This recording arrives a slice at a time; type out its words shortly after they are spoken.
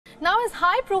Now, as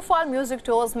high-profile music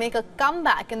tours make a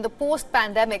comeback in the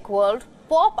post-pandemic world,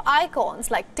 pop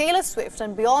icons like Taylor Swift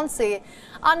and Beyonce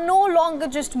are no longer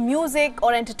just music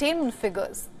or entertainment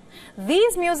figures.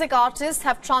 These music artists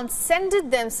have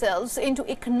transcended themselves into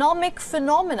economic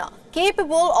phenomena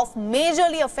capable of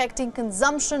majorly affecting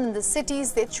consumption in the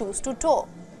cities they choose to tour.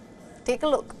 Take a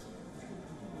look.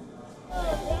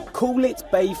 Call it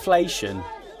Bayflation,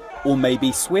 or maybe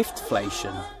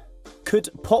Swiftflation. Could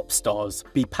pop stars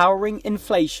be powering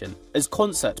inflation as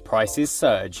concert prices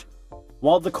surge?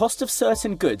 While the cost of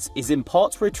certain goods is in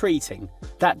part retreating,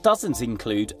 that doesn't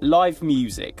include live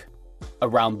music.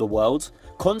 Around the world,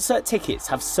 concert tickets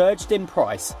have surged in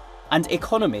price, and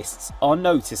economists are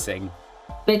noticing.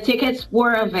 The tickets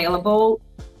were available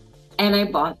and I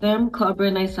bought them. Club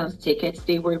Renaissance tickets,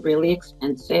 they were really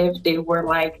expensive. They were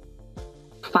like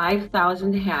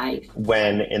 5,000 reais.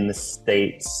 When in the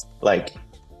States,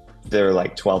 they're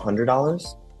like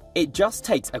 $1,200. It just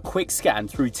takes a quick scan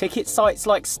through ticket sites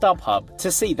like StubHub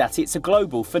to see that it's a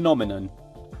global phenomenon.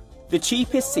 The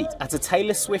cheapest seat at a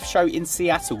Taylor Swift show in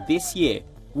Seattle this year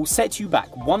will set you back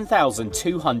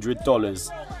 $1,200,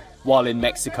 while in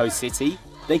Mexico City,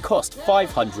 they cost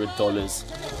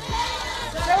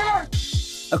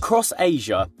 $500. Across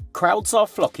Asia, crowds are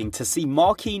flocking to see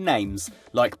marquee names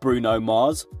like Bruno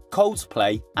Mars,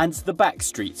 Coldplay and the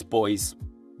Backstreet Boys.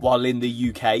 While in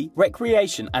the UK,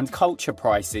 recreation and culture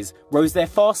prices rose their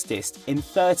fastest in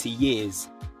 30 years.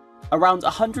 Around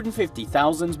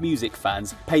 150,000 music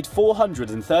fans paid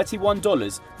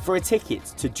 $431 for a ticket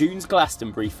to June's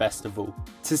Glastonbury Festival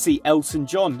to see Elton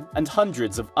John and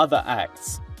hundreds of other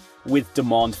acts. With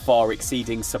demand far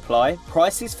exceeding supply,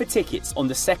 prices for tickets on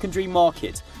the secondary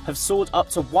market have soared up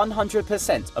to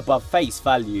 100% above face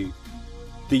value.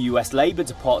 The US Labour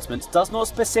Department does not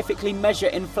specifically measure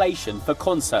inflation for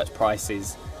concert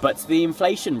prices, but the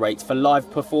inflation rate for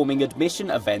live performing admission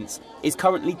events is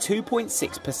currently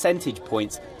 2.6 percentage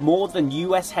points more than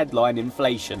US headline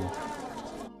inflation.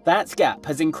 That gap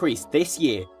has increased this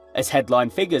year as headline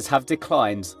figures have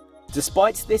declined.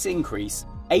 Despite this increase,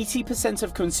 80%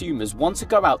 of consumers want to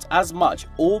go out as much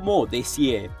or more this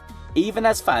year, even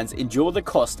as fans endure the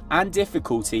cost and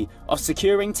difficulty of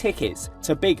securing tickets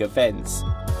to big events.